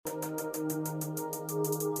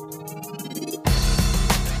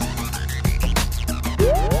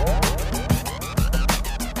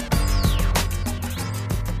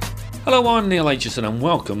Hello, I'm Neil Aitchison and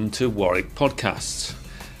welcome to Warwick Podcasts.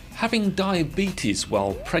 Having diabetes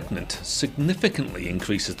while pregnant significantly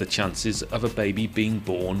increases the chances of a baby being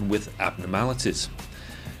born with abnormalities.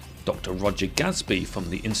 Dr. Roger Gadsby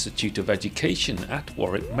from the Institute of Education at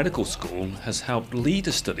Warwick Medical School has helped lead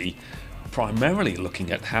a study primarily looking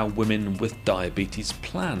at how women with diabetes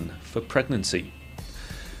plan for pregnancy.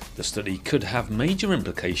 The study could have major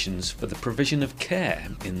implications for the provision of care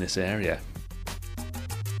in this area.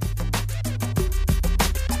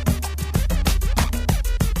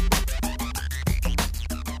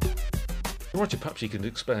 Roger, perhaps you can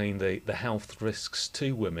explain the health risks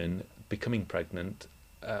to women becoming pregnant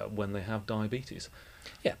when they have diabetes.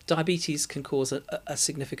 Yeah, diabetes can cause a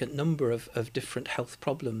significant number of different health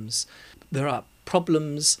problems. There are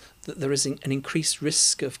problems that there is an increased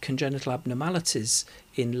risk of congenital abnormalities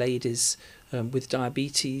in ladies with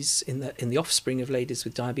diabetes, in the offspring of ladies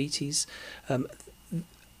with diabetes. And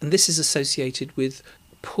this is associated with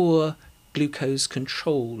poor glucose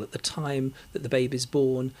control at the time that the baby is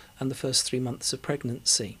born and the first 3 months of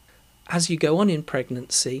pregnancy. As you go on in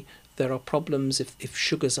pregnancy, there are problems if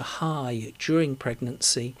sugars are high during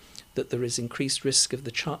pregnancy, that there is increased risk of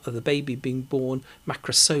the baby being born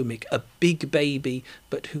macrosomic, a big baby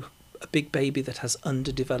that has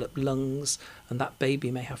underdeveloped lungs, and that baby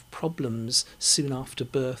may have problems soon after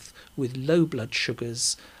birth with low blood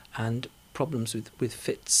sugars and problems with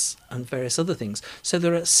fits and various other things. So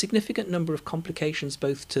there are a significant number of complications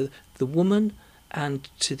both to the woman and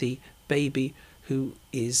to the baby who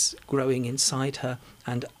is growing inside her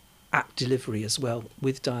and at delivery as well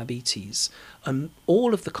with diabetes.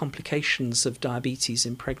 All of the complications of diabetes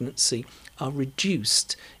in pregnancy are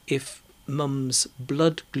reduced if mum's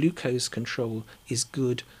blood glucose control is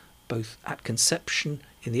good both at conception,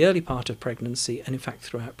 in the early part of pregnancy, and in fact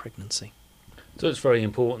throughout pregnancy. So it's very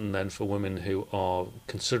important then for women who are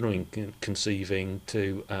considering conceiving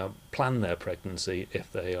to plan their pregnancy if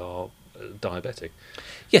they are diabetic.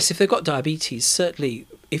 Yes, if they've got diabetes, certainly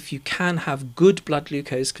if you can have good blood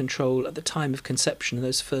glucose control at the time of conception in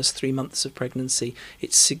those first 3 months of pregnancy,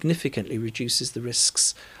 it significantly reduces the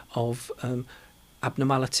risks of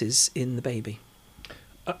abnormalities in the baby.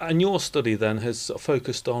 And your study then has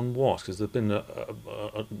focused on what? Because there have been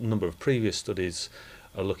a number of previous studies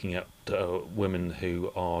looking at women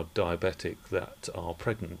who are diabetic that are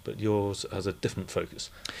pregnant, but yours has a different focus.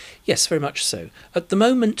 Yes, very much so. At the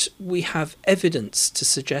moment, we have evidence to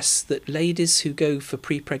suggest that ladies who go for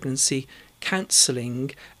pre-pregnancy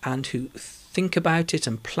counselling and who think about it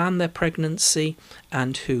and plan their pregnancy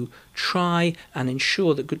and who try and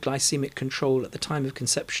ensure that good glycemic control at the time of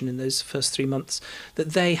conception in those first 3 months, that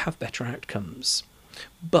they have better outcomes.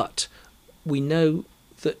 But we know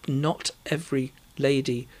that not every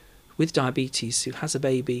lady with diabetes who has a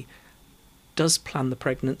baby does plan the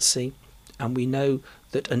pregnancy, and we know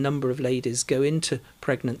that a number of ladies go into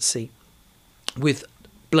pregnancy with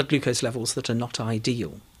blood glucose levels that are not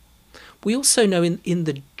ideal. We also know in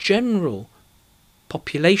the general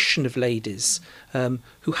population of ladies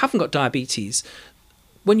who haven't got diabetes,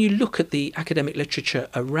 when you look at the academic literature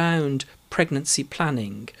around pregnancy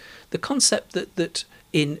planning, the concept that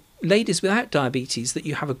in ladies without diabetes, that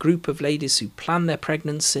you have a group of ladies who plan their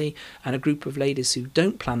pregnancy and a group of ladies who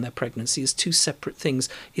don't plan their pregnancy as two separate things,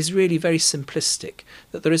 is really very simplistic,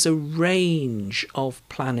 that there is a range of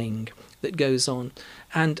planning that goes on,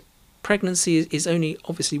 and pregnancy is only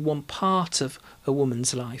obviously one part of a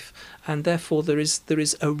woman's life, and therefore there is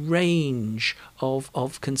a range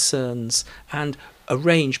of concerns and a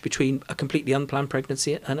range between a completely unplanned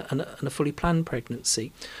pregnancy and a fully planned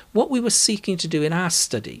pregnancy. What we were seeking to do in our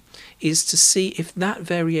study is to see if that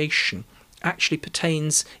variation actually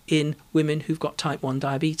pertains in women who've got type 1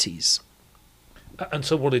 diabetes. And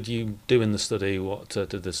so what did you do in the study? What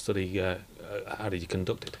did the study, how did you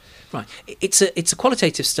conduct it? Right. It's a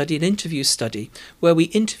qualitative study, an interview study, where we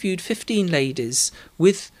interviewed 15 ladies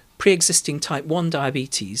with pre-existing type 1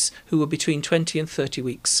 diabetes who were between 20 and 30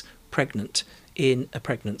 weeks pregnant in a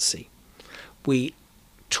pregnancy. We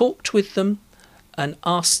talked with them and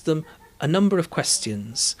asked them a number of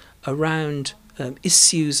questions around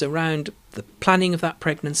issues around the planning of that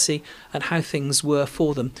pregnancy and how things were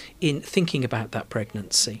for them in thinking about that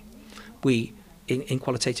pregnancy. We, in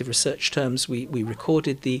qualitative research terms, we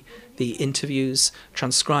recorded the interviews,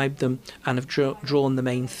 transcribed them, and have drawn the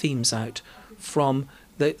main themes out from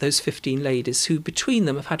those 15 ladies who between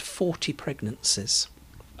them have had 40 pregnancies.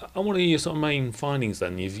 And what are your sort of main findings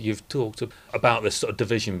then? You've talked about this sort of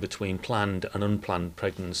division between planned and unplanned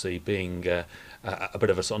pregnancy being a bit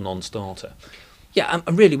of a sort of non-starter. Yeah,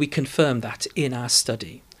 and really we confirmed that in our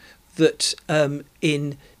study, that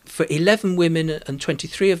for 11 women and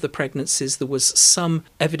 23 of the pregnancies, there was some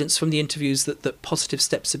evidence from the interviews that positive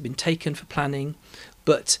steps had been taken for planning,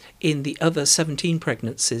 but in the other 17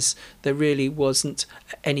 pregnancies, there really wasn't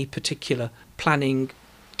any particular planning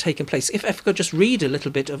taken place. If I could just read a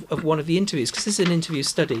little bit of one of the interviews, because this is an interview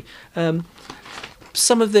study,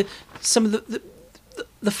 some of the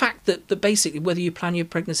fact that basically whether you plan your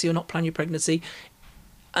pregnancy or not plan your pregnancy,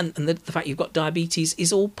 and the fact you've got diabetes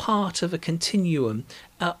is all part of a continuum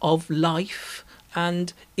of life,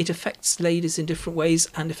 and it affects ladies in different ways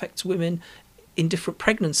and affects women in different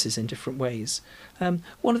pregnancies in different ways.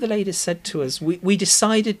 One of the ladies said to us, we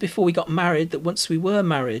decided before we got married that once we were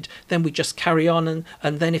married, then we'd just carry on,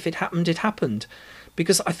 and then if it happened, it happened.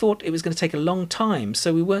 Because I thought it was going to take a long time,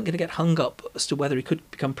 so we weren't going to get hung up as to whether we could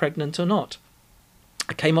become pregnant or not.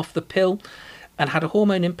 I came off the pill and had a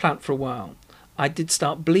hormone implant for a while. I did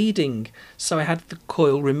start bleeding, so I had the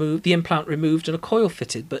coil removed, the implant removed and a coil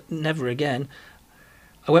fitted, but never again.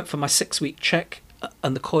 I went for my 6-week check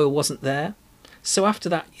and the coil wasn't there. So after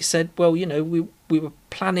that, he said, well, you know, we were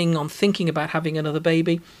planning on thinking about having another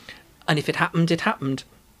baby, and if it happened, it happened.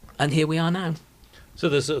 And here we are now. So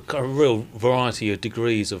there's a real variety of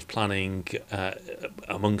degrees of planning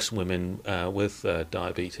amongst women with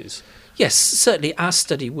diabetes. Yes, certainly our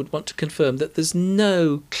study would want to confirm that there's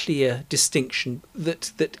no clear distinction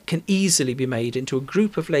that can easily be made into a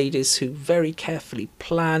group of ladies who very carefully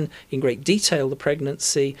plan in great detail the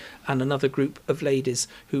pregnancy and another group of ladies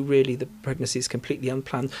who really the pregnancy is completely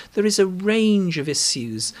unplanned. There is a range of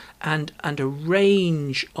issues and a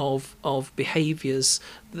range of behaviours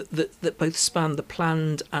that both span the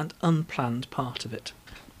planned and unplanned part of it.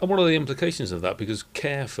 And what are the implications of that? Because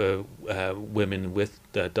care for women with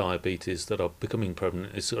diabetes that are becoming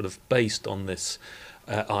pregnant is sort of based on this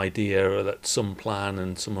idea that some plan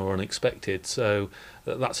and some are unexpected. So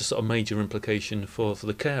that's a sort of major implication for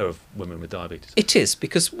the care of women with diabetes. It is,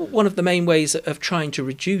 because one of the main ways of trying to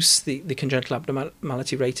reduce the congenital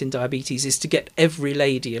abnormality rate in diabetes is to get every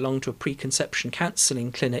lady along to a preconception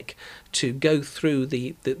counselling clinic to go through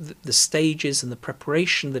the stages and the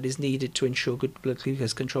preparation that is needed to ensure good blood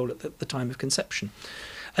glucose control at the time of conception.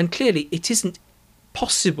 And clearly it isn't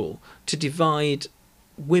possible to divide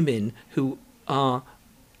women who are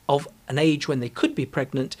of an age when they could be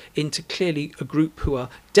pregnant into clearly a group who are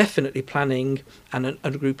definitely planning and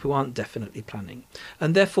a group who aren't definitely planning.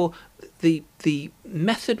 And therefore the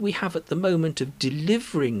method we have at the moment of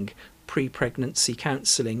delivering pre-pregnancy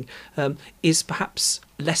counselling is perhaps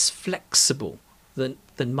less flexible than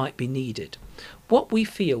might be needed. What we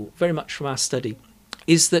feel very much from our study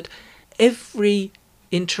is that every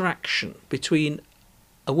interaction between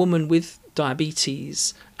a woman with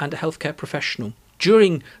diabetes and a healthcare professional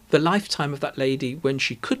during the lifetime of that lady when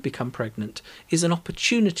she could become pregnant is an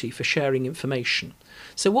opportunity for sharing information.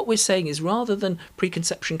 So what we're saying is, rather than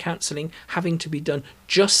preconception counselling having to be done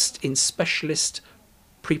just in specialist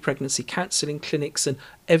pre-pregnancy counselling clinics and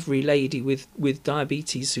every lady with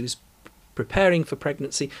diabetes who's preparing for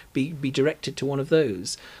pregnancy be directed to one of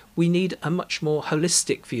those, we need a much more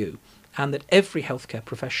holistic view, and that every healthcare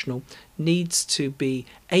professional needs to be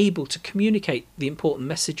able to communicate the important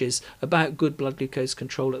messages about good blood glucose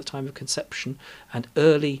control at the time of conception and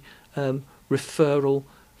early referral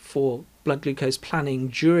for blood glucose planning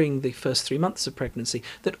during the first 3 months of pregnancy,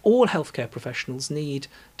 that all healthcare professionals need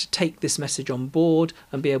to take this message on board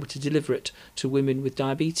and be able to deliver it to women with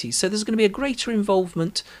diabetes. So there's going to be a greater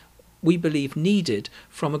involvement, we believe, needed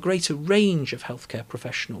from a greater range of healthcare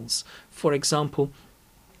professionals. For example,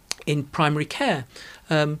 in primary care,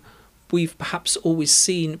 we've perhaps always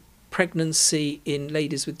seen pregnancy in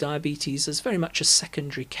ladies with diabetes as very much a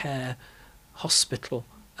secondary care hospital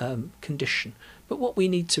condition. But what we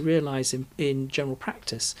need to realise in general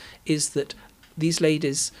practice is that these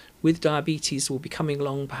ladies with diabetes will be coming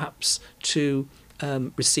along perhaps to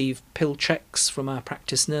receive pill checks from our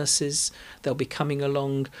practice nurses. They'll be coming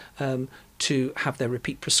along to have their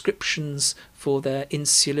repeat prescriptions for their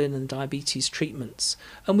insulin and diabetes treatments.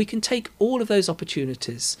 And we can take all of those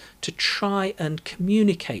opportunities to try and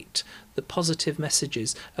communicate the positive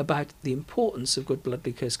messages about the importance of good blood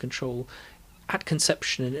glucose control at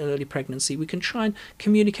conception and early pregnancy. We can try and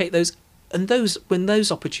communicate those, and when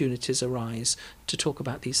those opportunities arise, to talk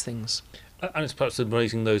about these things. And it's perhaps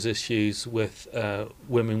raising those issues with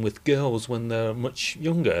women with girls when they're much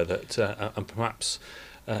younger, that and perhaps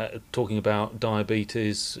talking about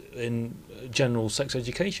diabetes in general sex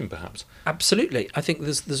education, perhaps? Absolutely. I think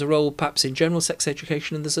there's a role perhaps in general sex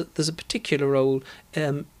education, and there's a particular role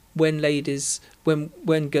when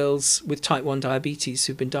girls with type 1 diabetes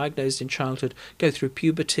who've been diagnosed in childhood go through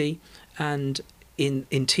puberty and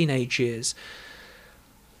in teenage years.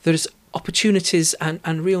 There's opportunities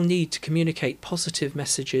and real need to communicate positive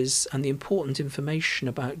messages and the important information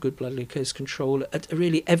about good blood glucose control at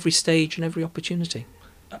really every stage and every opportunity.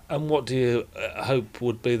 And what do you hope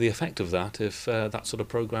would be the effect of that if that sort of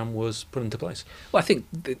programme was put into place? Well, I think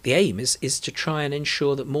the aim is to try and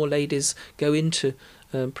ensure that more ladies go into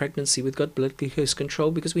pregnancy with good blood glucose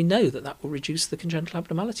control, because we know that will reduce the congenital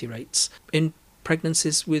abnormality rates in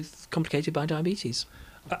pregnancies complicated by diabetes.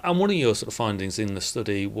 And one of your sort of findings in the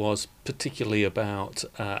study was particularly about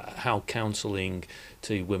how counselling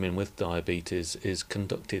to women with diabetes is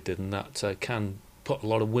conducted, and that can put a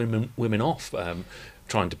lot of women off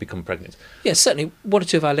trying to become pregnant. Yes, certainly one or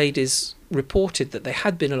two of our ladies reported that they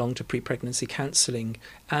had been along to pre-pregnancy counselling,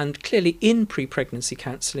 and clearly in pre-pregnancy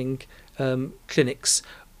counselling clinics,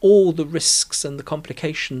 all the risks and the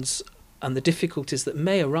complications and the difficulties that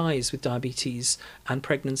may arise with diabetes and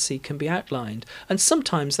pregnancy can be outlined. And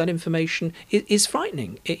sometimes that information is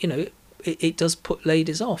frightening. It does put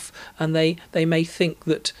ladies off, and they may think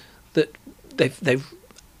that they've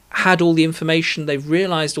had all the information, they've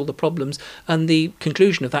realised all the problems, and the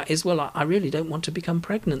conclusion of that is, well, I really don't want to become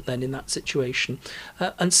pregnant then in that situation.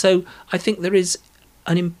 And so I think there is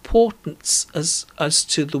an importance as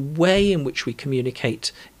to the way in which we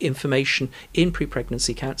communicate information in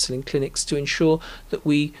pre-pregnancy counselling clinics to ensure that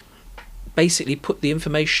we basically put the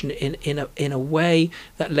information in a way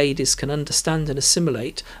that ladies can understand and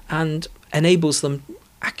assimilate, and enables them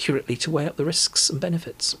accurately to weigh up the risks and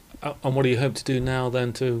benefits. And what do you hope to do now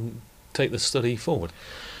then to take the study forward?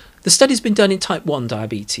 The study's been done in type 1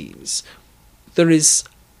 diabetes. There is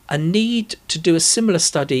a need to do a similar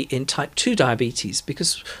study in type 2 diabetes,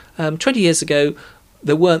 because 20 years ago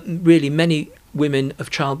there weren't really many women of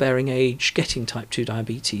childbearing age getting type 2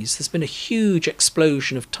 diabetes. There's been a huge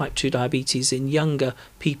explosion of type 2 diabetes in younger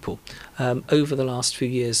people over the last few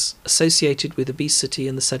years, associated with obesity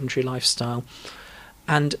and the sedentary lifestyle.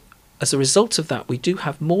 And as a result of that, we do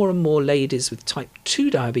have more and more ladies with type 2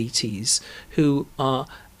 diabetes who are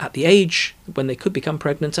at the age when they could become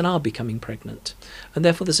pregnant and are becoming pregnant. And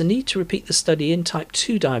therefore there's a need to repeat the study in type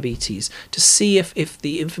 2 diabetes to see if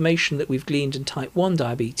the information that we've gleaned in type 1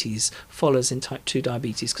 diabetes follows in type 2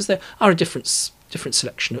 diabetes, because there are a different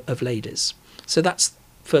selection of ladies. So that's the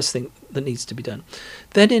first thing that needs to be done.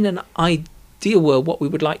 Then in an ideal world, what we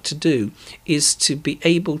would like to do is to be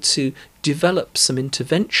able to develop some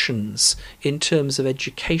interventions in terms of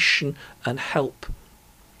education and help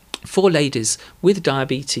for ladies with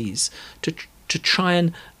diabetes to try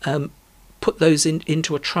and put those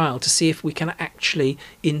into a trial to see if we can actually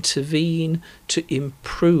intervene to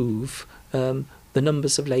improve the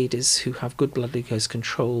numbers of ladies who have good blood glucose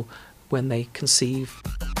control when they conceive.